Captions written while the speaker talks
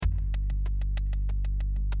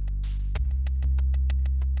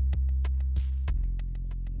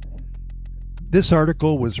This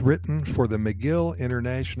article was written for the McGill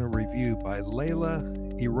International Review by Leila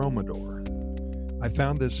Iromador. I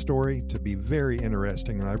found this story to be very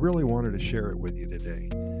interesting, and I really wanted to share it with you today.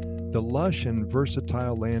 The lush and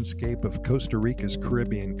versatile landscape of Costa Rica's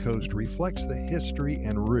Caribbean coast reflects the history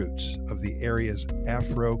and roots of the area's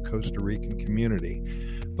Afro-Costa Rican community,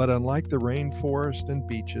 but unlike the rainforest and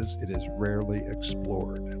beaches, it is rarely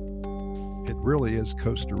explored. It really is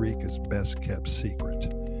Costa Rica's best-kept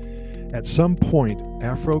secret. At some point,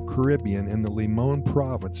 Afro-Caribbean in the Limon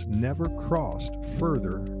province never crossed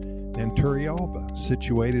further than Turrialba,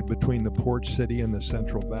 situated between the port city and the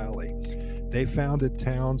Central Valley. They founded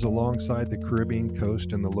towns alongside the Caribbean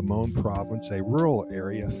coast in the Limon province, a rural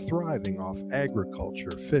area thriving off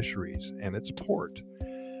agriculture, fisheries, and its port.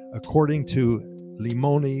 According to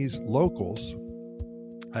Limonese locals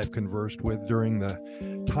I've conversed with during the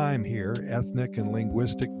time here, ethnic and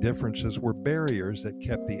linguistic differences were barriers that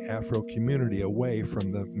kept the Afro community away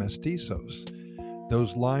from the mestizos.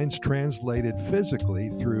 Those lines translated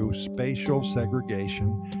physically through spatial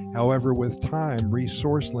segregation. However, with time,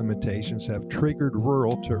 resource limitations have triggered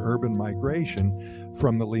rural to urban migration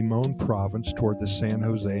from the Limon province toward the San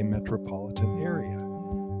Jose metropolitan area.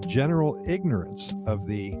 General ignorance of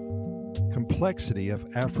the complexity of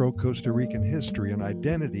Afro-Costa Rican history and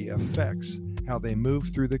identity affects how they move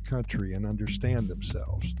through the country and understand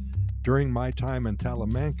themselves. During my time in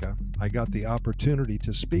Talamanca, I got the opportunity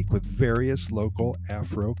to speak with various local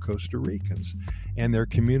Afro-Costa Ricans and their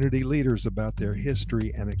community leaders about their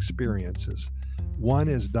history and experiences. One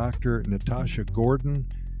is Dr. Natasha Gordon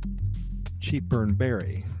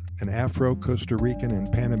Cheapburn-Berry, an Afro-Costa Rican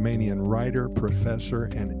and Panamanian writer, professor,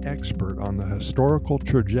 and expert on the historical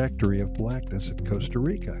trajectory of Blackness in Costa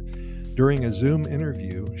Rica. During a Zoom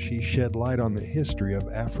interview, she shed light on the history of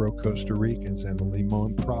Afro-Costa Ricans and the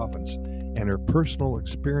Limon province and her personal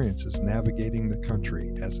experiences navigating the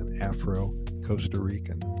country as an Afro-Costa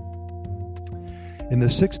Rican. In the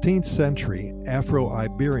 16th century,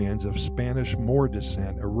 Afro-Iberians of Spanish Moor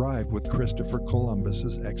descent arrived with Christopher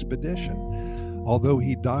Columbus's expedition. Although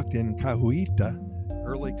he docked in Cahuita,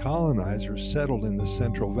 early colonizers settled in the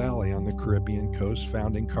Central Valley on the Caribbean coast,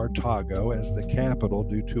 founding Cartago as the capital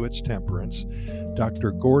due to its temperance.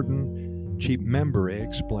 Dr. Gordon Cheapburn-Berry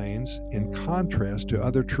explains, in contrast to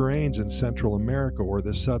other terrains in Central America or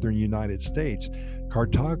the southern United States,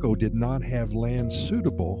 Cartago did not have land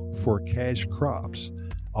suitable for cash crops.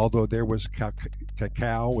 Although there was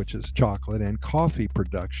cacao, which is chocolate, and coffee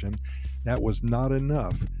production, that was not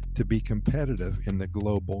enough to be competitive in the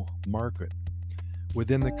global market.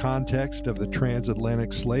 Within the context of the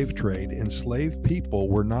transatlantic slave trade, enslaved people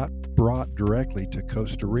were not brought directly to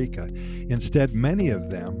Costa Rica. Instead, many of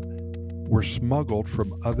them were smuggled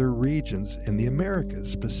from other regions in the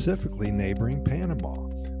Americas, specifically neighboring Panama,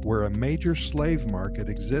 where a major slave market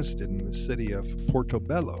existed in the city of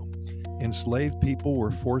Portobello. Enslaved people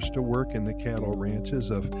were forced to work in the cattle ranches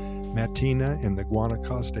of Matina in the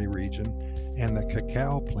Guanacaste region and the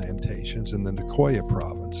cacao plantations in the Nicoya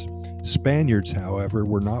province. Spaniards, however,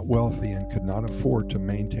 were not wealthy and could not afford to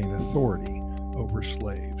maintain authority over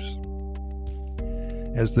slaves.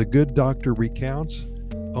 As the good doctor recounts,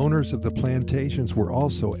 owners of the plantations were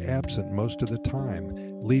also absent most of the time,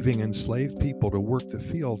 leaving enslaved people to work the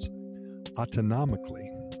fields autonomically.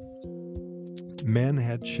 Men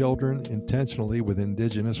had children intentionally with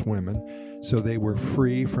indigenous women, so they were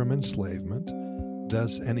free from enslavement.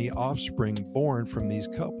 Thus, any offspring born from these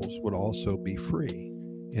couples would also be free.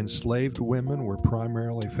 Enslaved women were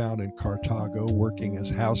primarily found in Cartago, working as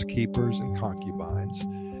housekeepers and concubines.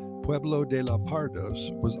 Pueblo de la Pardos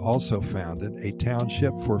was also founded, a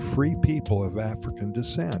township for free people of African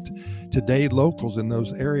descent. Today, locals in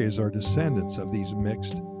those areas are descendants of these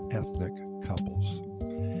mixed ethnic couples.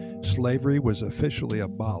 Slavery was officially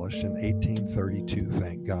abolished in 1832,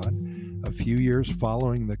 thank God, a few years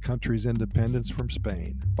following the country's independence from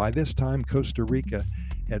Spain. By this time, Costa Rica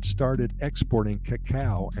had started exporting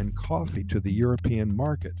cacao and coffee to the European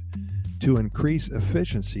market. To increase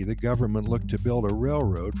efficiency, the government looked to build a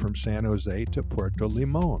railroad from San Jose to Puerto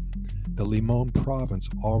Limon. The Limon province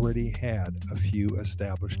already had a few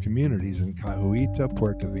established communities in Cahuita,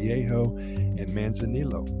 Puerto Viejo, and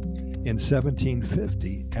Manzanillo. In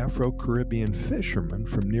 1750, Afro-Caribbean fishermen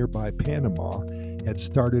from nearby Panama had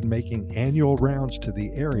started making annual rounds to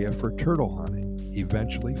the area for turtle hunting,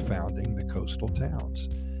 eventually founding the coastal towns.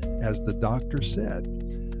 As the doctor said,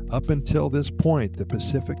 up until this point, the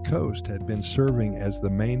Pacific coast had been serving as the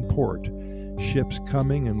main port. Ships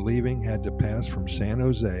coming and leaving had to pass from San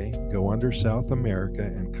Jose, go under South America,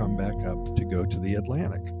 and come back up to go to the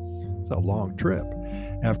Atlantic. It's a long trip.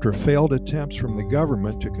 After failed attempts from the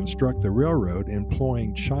government to construct the railroad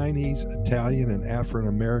employing Chinese, Italian, and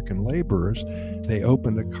African-American laborers, they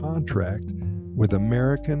opened a contract with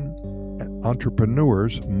American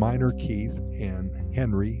entrepreneurs Minor Keith and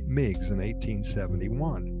Henry Meigs in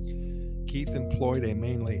 1871. Keith employed a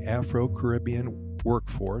mainly Afro-Caribbean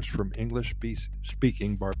workforce from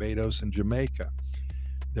English-speaking Barbados and Jamaica.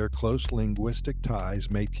 Their close linguistic ties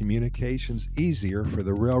made communications easier for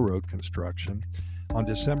the railroad construction. On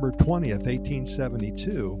December 20th,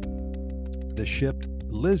 1872, the ship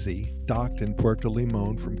Lizzie docked in Puerto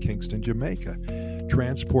Limon from Kingston, Jamaica,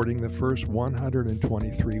 transporting the first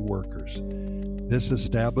 123 workers. This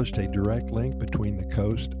established a direct link between the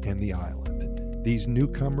coast and the island. These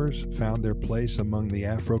newcomers found their place among the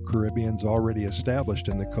Afro-Caribbeans already established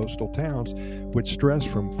in the coastal towns, which stretched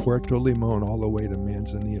from Puerto Limon all the way to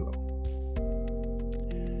Manzanillo.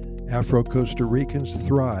 Afro-Costa Ricans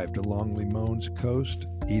thrived along Limon's coast,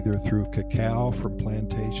 either through cacao from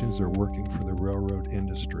plantations or working for the railroad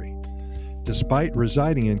industry. Despite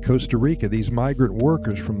residing in Costa Rica, these migrant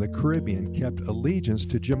workers from the Caribbean kept allegiance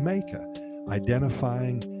to Jamaica,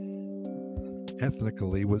 identifying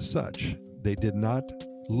ethnically with such. They did not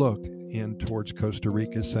look in towards Costa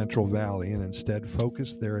Rica's Central Valley and instead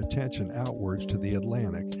focused their attention outwards to the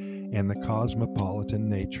Atlantic and the cosmopolitan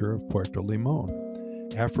nature of Puerto Limon.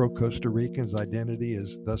 Afro-Costa Ricans' identity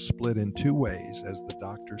is thus split in two ways, as the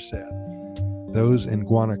doctor said. Those in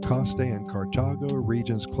Guanacaste and Cartago,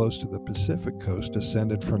 regions close to the Pacific coast,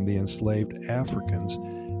 descended from the enslaved Africans,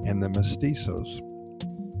 and the mestizos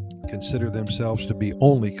consider themselves to be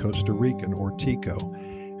only Costa Rican or Tico.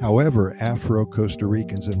 However, Afro-Costa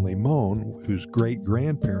Ricans in Limon, whose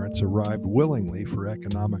great-grandparents arrived willingly for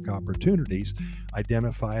economic opportunities,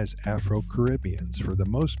 identify as Afro-Caribbeans for the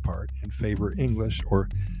most part and favor English or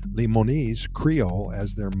Limonese Creole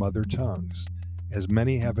as their mother tongues. As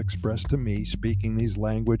many have expressed to me, speaking these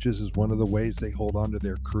languages is one of the ways they hold on to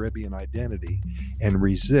their Caribbean identity and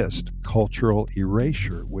resist cultural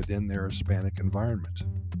erasure within their Hispanic environment.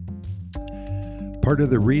 Part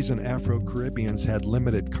of the reason Afro-Caribbeans had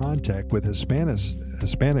limited contact with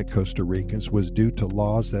Hispanic Costa Ricans was due to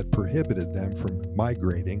laws that prohibited them from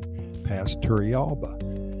migrating past Turrialba.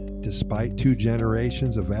 Despite two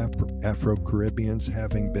generations of Afro-Caribbeans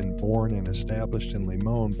having been born and established in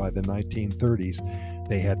Limon by the 1930s,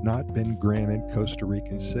 they had not been granted Costa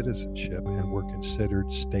Rican citizenship and were considered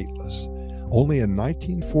stateless. Only in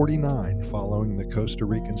 1949, following the Costa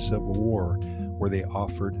Rican Civil War, were they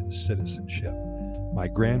offered citizenship. My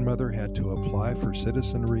grandmother had to apply for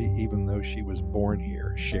citizenry even though she was born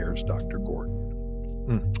here, shares Dr. Gordon.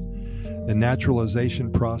 The naturalization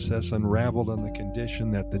process unraveled on the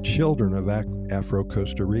condition that the children of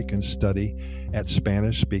Afro-Costa Ricans study at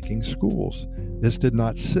Spanish-speaking schools. This did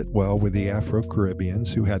not sit well with the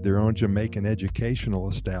Afro-Caribbeans, who had their own Jamaican educational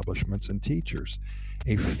establishments and teachers.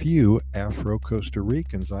 A few Afro-Costa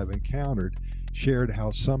Ricans I've encountered shared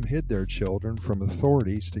how some hid their children from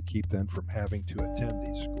authorities to keep them from having to attend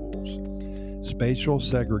these schools. Spatial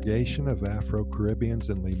segregation of Afro-Caribbeans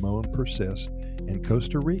in Limon persists, and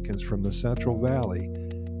Costa Ricans from the Central Valley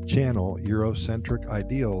channel Eurocentric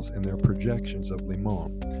ideals in their projections of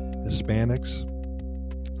Limon. Hispanics,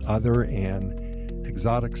 other and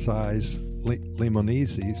exoticized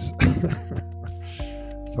Limoneses,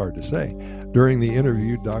 it's hard to say. During the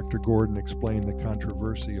interview, Dr. Gordon explained the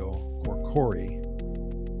controversial Corcory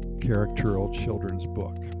characterial children's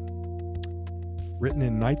book. Written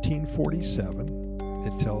in 1947,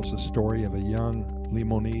 it tells the story of a young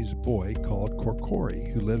Limonese boy called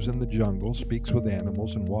Corcory who lives in the jungle, speaks with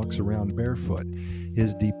animals, and walks around barefoot.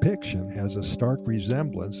 His depiction has a stark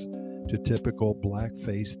resemblance to typical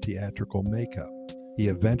blackface theatrical makeup. He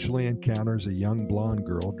eventually encounters a young blonde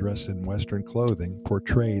girl dressed in Western clothing,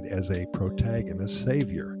 portrayed as a protagonist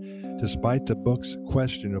savior. Despite the book's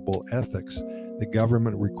questionable ethics, the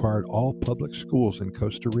government required all public schools in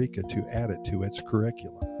Costa Rica to add it to its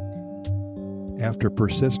curriculum. After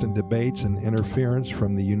persistent debates and interference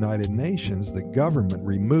from the United Nations, the government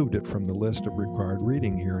removed it from the list of required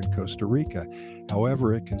reading here in Costa Rica.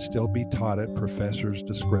 However, it can still be taught at professors'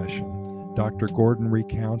 discretion. Dr. Gordon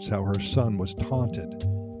recounts how her son was taunted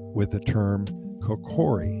with the term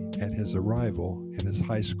Corcory at his arrival in his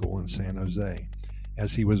high school in San Jose.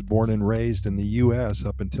 As he was born and raised in the U.S.,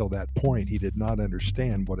 up until that point, he did not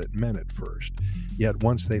understand what it meant at first. Yet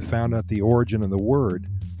once they found out the origin of the word,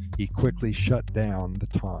 he quickly shut down the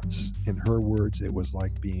taunts. In her words, it was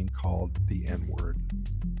like being called the N-word.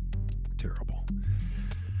 Terrible.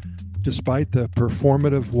 Despite the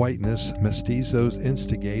performative whiteness mestizos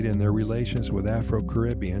instigate in their relations with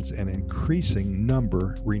Afro-Caribbeans, an increasing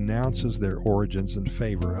number renounces their origins in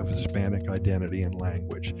favor of Hispanic identity and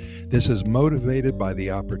language. This is motivated by the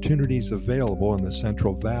opportunities available in the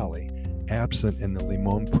Central Valley, absent in the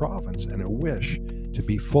Limon province, and a wish to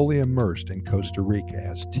be fully immersed in Costa Rica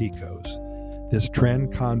as Ticos. This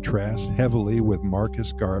trend contrasts heavily with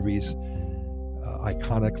Marcus Garvey's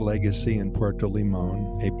iconic legacy in Puerto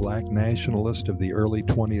Limon, a black nationalist of the early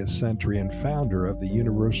 20th century and founder of the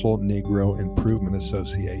Universal Negro Improvement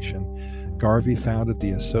Association. Garvey founded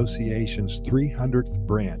the association's 300th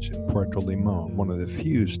branch in Puerto Limon, one of the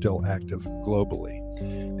few still active globally.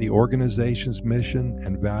 The organization's mission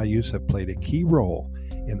and values have played a key role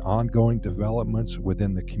in ongoing developments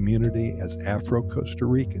within the community as Afro-Costa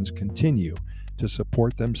Ricans continue to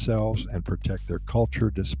support themselves and protect their culture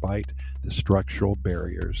despite the structural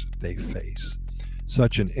barriers they face.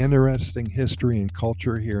 Such an interesting history and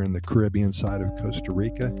culture here in the Caribbean side of Costa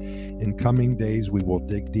Rica. In coming days, we will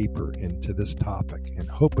dig deeper into this topic and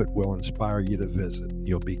hope it will inspire you to visit.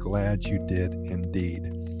 You'll be glad you did indeed.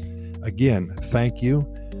 Again, thank you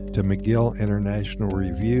to McGill International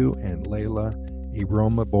Review and Layla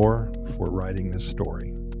Ibromabor for writing this story.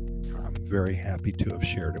 I'm very happy to have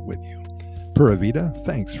shared it with you. Pura Vida,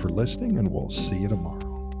 thanks for listening, and we'll see you tomorrow.